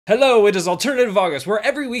Hello, it is Alternative August, where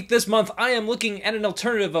every week this month I am looking at an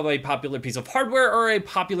alternative of a popular piece of hardware or a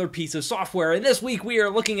popular piece of software, and this week we are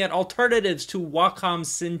looking at alternatives to Wacom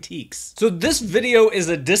Cintiqs. So this video is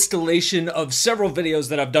a distillation of several videos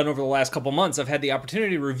that I've done over the last couple months. I've had the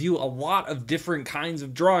opportunity to review a lot of different kinds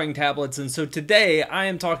of drawing tablets, and so today I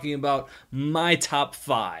am talking about my top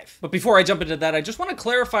 5. But before I jump into that, I just want to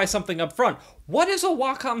clarify something up front. What is a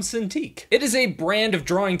Wacom Cintiq? It is a brand of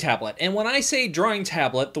drawing tablet, and when I say drawing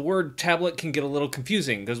tablet, the word tablet can get a little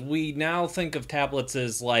confusing because we now think of tablets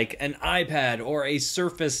as like an iPad or a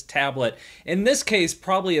Surface tablet. In this case,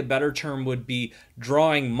 probably a better term would be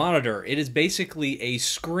drawing monitor. It is basically a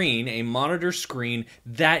screen, a monitor screen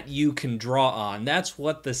that you can draw on. That's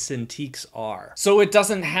what the Cintiqs are. So it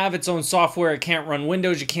doesn't have its own software, it can't run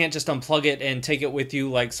Windows, you can't just unplug it and take it with you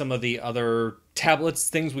like some of the other tablets,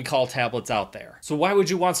 things we call tablets out there. So why would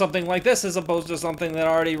you want something like this as opposed to something that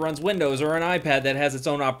already runs Windows or an iPad that has its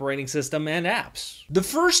own operating system and apps? The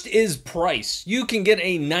first is price. You can get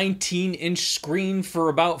a 19-inch screen for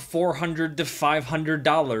about $400 to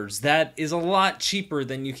 $500. That is a lot cheaper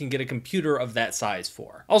than you can get a computer of that size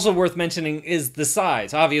for. Also worth mentioning is the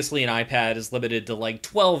size. Obviously an iPad is limited to like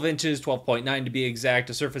 12 inches, 12.9 to be exact.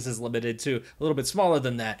 A Surface is limited to a little bit smaller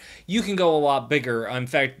than that. You can go a lot bigger. In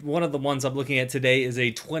fact, one of the ones I'm looking at today is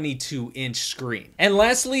a 22-inch screen. And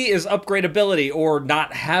lastly is upgradability, or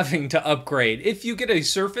not having to upgrade. If you get a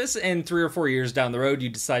Surface and 3 or 4 years down the road you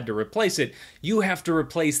decide to replace it, you have to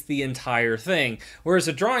replace the entire thing. Whereas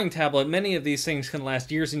a drawing tablet, many of these things can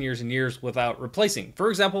last years and years and years without replacing. For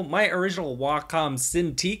example, my original Wacom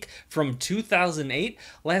Cintiq from 2008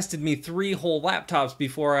 lasted me 3 whole laptops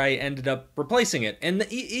before I ended up replacing it. And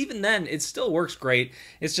even then, it still works great.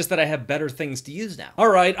 It's just that I have better things to use now.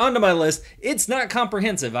 Alright, onto my list. It's not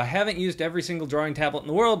comprehensive. I haven't used every single drawing tablet in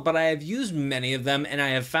the world, but I have used many of them, and I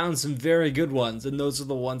have found some very good ones, and those are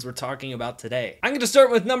the ones we're talking about today. I'm going to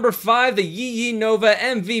start with number 5, the Yi Nova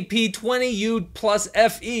MVP 20U Plus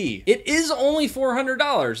FE. It is only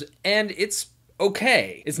 $400, and it's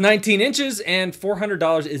okay. It's 19 inches and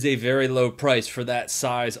 $400 is a very low price for that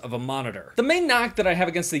size of a monitor. The main knock that I have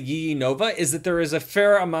against the Yi Nova is that there is a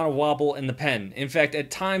fair amount of wobble in the pen. In fact, at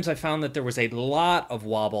times I found that there was a lot of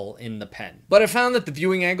wobble in the pen. But I found that the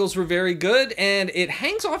viewing angles were very good and it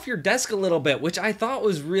hangs off your desk a little bit, which I thought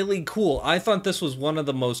was really cool. I thought this was one of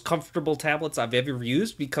the most comfortable tablets I've ever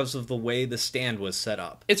used because of the way the stand was set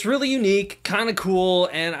up. It's really unique, kind of cool,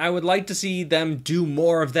 and I would like to see them do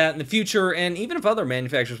more of that in the future, and even if other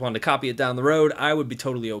manufacturers wanted to copy it down the road, I would be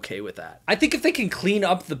totally okay with that. I think if they can clean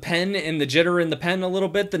up the pen and the jitter in the pen a little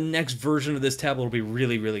bit, the next version of this tablet will be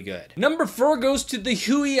really, really good. Number 4 goes to the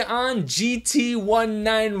Huion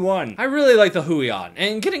GT191. I really like the Huion,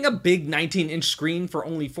 and getting a big 19-inch screen for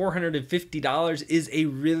only $450 is a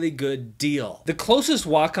really good deal. The closest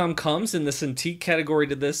Wacom comes in the Cintiq category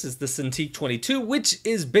to this is the Cintiq 22, which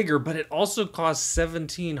is bigger, but it also costs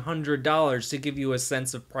 $1,700 to give you a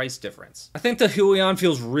sense of price difference. I think the Huion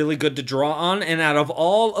feels really good to draw on, and out of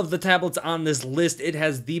all of the tablets on this list, it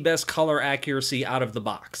has the best color accuracy out of the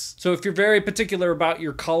box. So if you're very particular about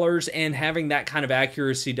your colors and having that kind of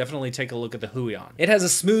accuracy, definitely take a look at the Huion. It has a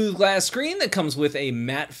smooth glass screen that comes with a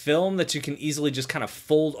matte film that you can easily just kind of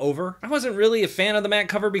fold over. I wasn't really a fan of the matte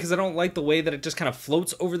cover because I don't like the way that it just kind of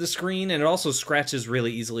floats over the screen, and it also scratches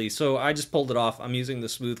really easily, so I just pulled it off. I'm using the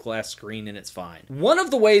smooth glass screen and it's fine. One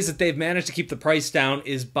of the ways that they've managed to keep the price down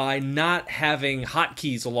is by not having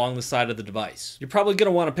hotkeys along the side of the device. You're probably going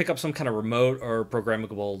to want to pick up some kind of remote or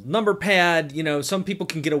programmable number pad. You know, some people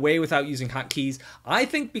can get away without using hotkeys. I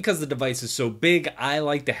think because the device is so big, I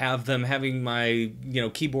like to have them. Having my,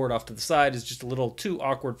 keyboard off to the side is just a little too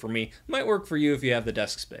awkward for me. Might work for you if you have the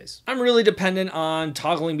desk space. I'm really dependent on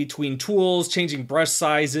toggling between tools, changing brush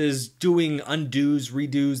sizes, doing undos,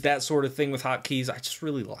 redos, that sort of thing with hotkeys. I just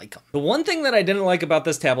really like them. The one thing that I didn't like about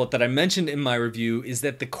this tablet that I mentioned in my review is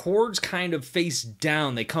that the cords kind of face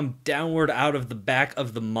down. They come downward out of the back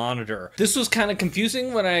of the monitor. This was kind of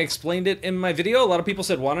confusing when I explained it in my video. A lot of people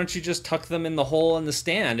said, why don't you just tuck them in the hole in the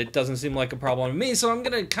stand? It doesn't seem like a problem to me, so I'm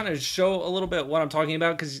gonna kind of show a little bit what I'm talking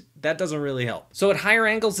about because that doesn't really help. So at higher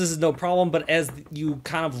angles, this is no problem, but as you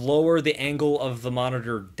kind of lower the angle of the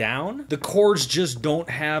monitor down, the cords just don't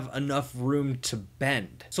have enough room to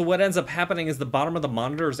bend. So what ends up happening is the bottom of the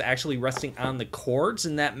monitor is actually resting on the cords,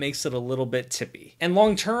 and that makes it a little bit tippy. And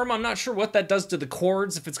long term, I'm not sure what that does to the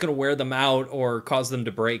cords, if it's gonna wear them out or cause them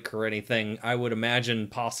to break or anything. I would imagine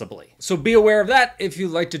possibly. So be aware of that if you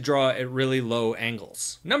like to draw at really low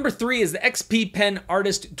angles. Number 3 is the XP Pen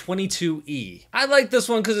Artist 22E. I like this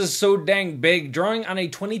one because it's just so dang big. Drawing on a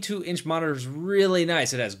 22-inch monitor is really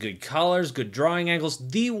nice. It has good colors, good drawing angles.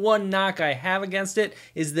 The one knock I have against it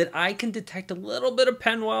is that I can detect a little bit of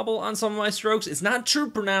pen wobble on some of my strokes. It's not too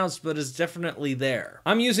pronounced, but it's definitely there.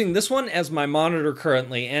 I'm using this one as my monitor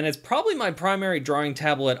currently, and it's probably my primary drawing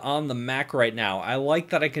tablet on the Mac right now. I like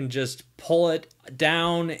that I can just pull it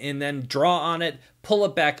down and then draw on it, pull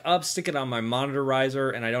it back up, stick it on my monitor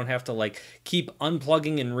riser, and I don't have to like keep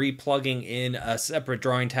unplugging and replugging in a separate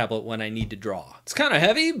drawing tablet when I need to draw. It's kind of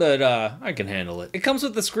heavy, but I can handle it. It comes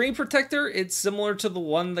with the screen protector. It's similar to the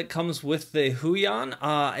one that comes with the Huion,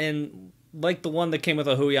 and like the one that came with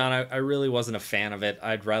a Huion, I really wasn't a fan of it.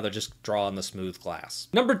 I'd rather just draw on the smooth glass.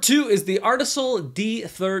 Number 2 is the Artisol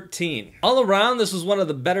D13. All around, this was one of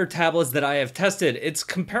the better tablets that I have tested. It's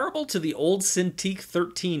comparable to the old Cintiq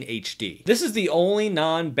 13 HD. This is the only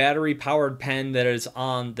non-battery powered pen that is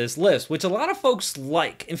on this list, which a lot of folks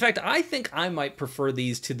like. In fact, I think I might prefer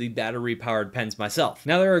these to the battery powered pens myself.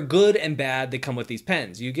 Now, there are good and bad that come with these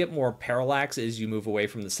pens. You get more parallax as you move away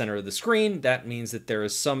from the center of the screen. That means that there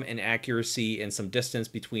is some inaccuracy and some distance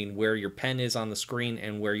between where your pen is on the screen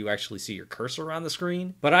and where you actually see your cursor on the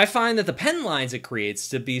screen. But I find that the pen lines it creates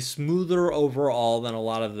to be smoother overall than a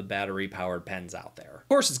lot of the battery powered pens out there. Of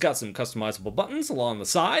course, it's got some customizable buttons along the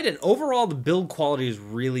side, and overall the build quality is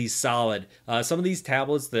really solid. Some of these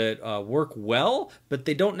tablets that work well, but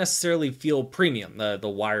they don't necessarily feel premium. The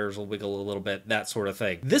wires will wiggle a little bit, that sort of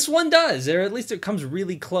thing. This one does, or at least it comes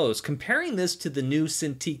really close. Comparing this to the new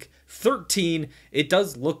Cintiq 13, it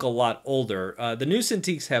does look a lot older. The new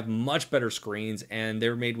Cintiqs have much better screens, and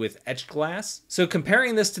they're made with etched glass. So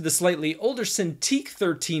comparing this to the slightly older Cintiq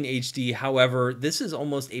 13 HD, however, this is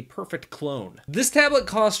almost a perfect clone. This tablet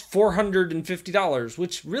costs $450,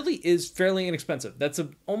 which really is fairly inexpensive. That's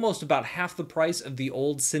almost about half the price of the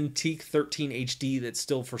old Cintiq 13 HD that's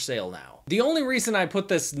still for sale now. The only reason I put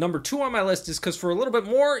this number 2 on my list is because for a little bit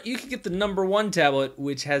more, you can get the number 1 tablet,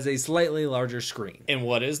 which has a slightly larger screen. And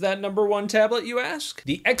what is that number 1 tablet, you ask?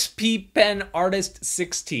 The XP Pen Artist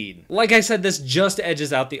 16. Like I said, this just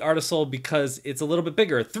edges out the Artisol because it's a little bit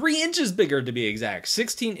bigger, 3 inches bigger to be exact.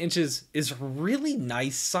 16 inches is a really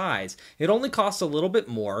nice size. It only costs a little bit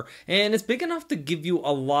more, and it's big enough to give you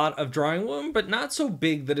a lot of drawing room, but not so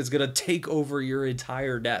big that it's gonna take over your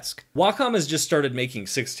entire desk. Wacom has just started making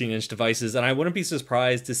 16-inch devices, and I wouldn't be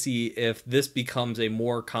surprised to see if this becomes a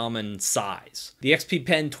more common size. The XP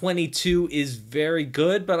Pen 22 is very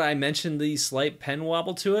good, but I mentioned the slight pen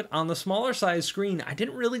wobble to it. On the smaller size screen, I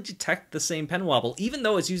didn't really detect the same pen wobble, even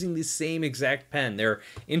though it's using the same exact pen. They're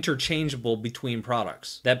interchangeable between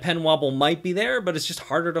products. That pen wobble might be there, but it's just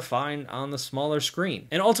harder to find on the smaller screen.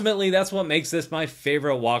 And ultimately, that's what makes this my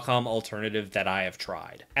favorite Wacom alternative that I have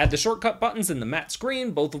tried. Add the shortcut buttons and the matte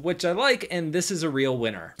screen, both of which I like, and this is a real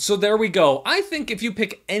winner. So there we go. I think if you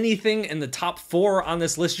pick anything in the top 4 on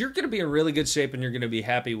this list, you're gonna be in really good shape and you're gonna be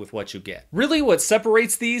happy with what you get. Really, what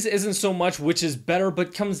separates these isn't so much which is better,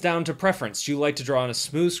 but comes down to preference. Do you like to draw on a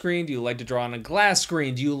smooth screen? Do you like to draw on a glass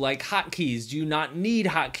screen? Do you like hotkeys? Do you not need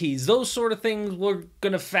hotkeys? Those sort of things we're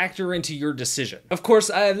gonna factor into your decision. Of course,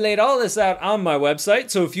 I've laid all this out on my website,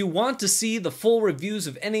 so if you want to see the full reviews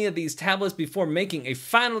of any of these tablets before making a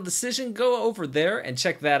final decision, go over there and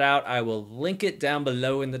check that out. I will link it down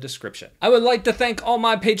below in the description. I would like to thank all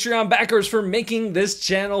my Patreon backers for making this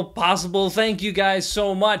channel possible. Thank you guys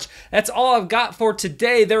so much. That's all I've got for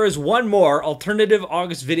today. There is one more alternative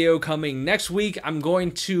August video coming next week. I'm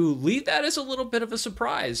going to leave that as a little bit of a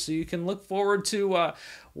surprise, so you can look forward to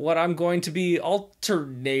what I'm going to be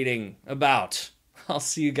alternating about. I'll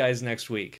see you guys next week.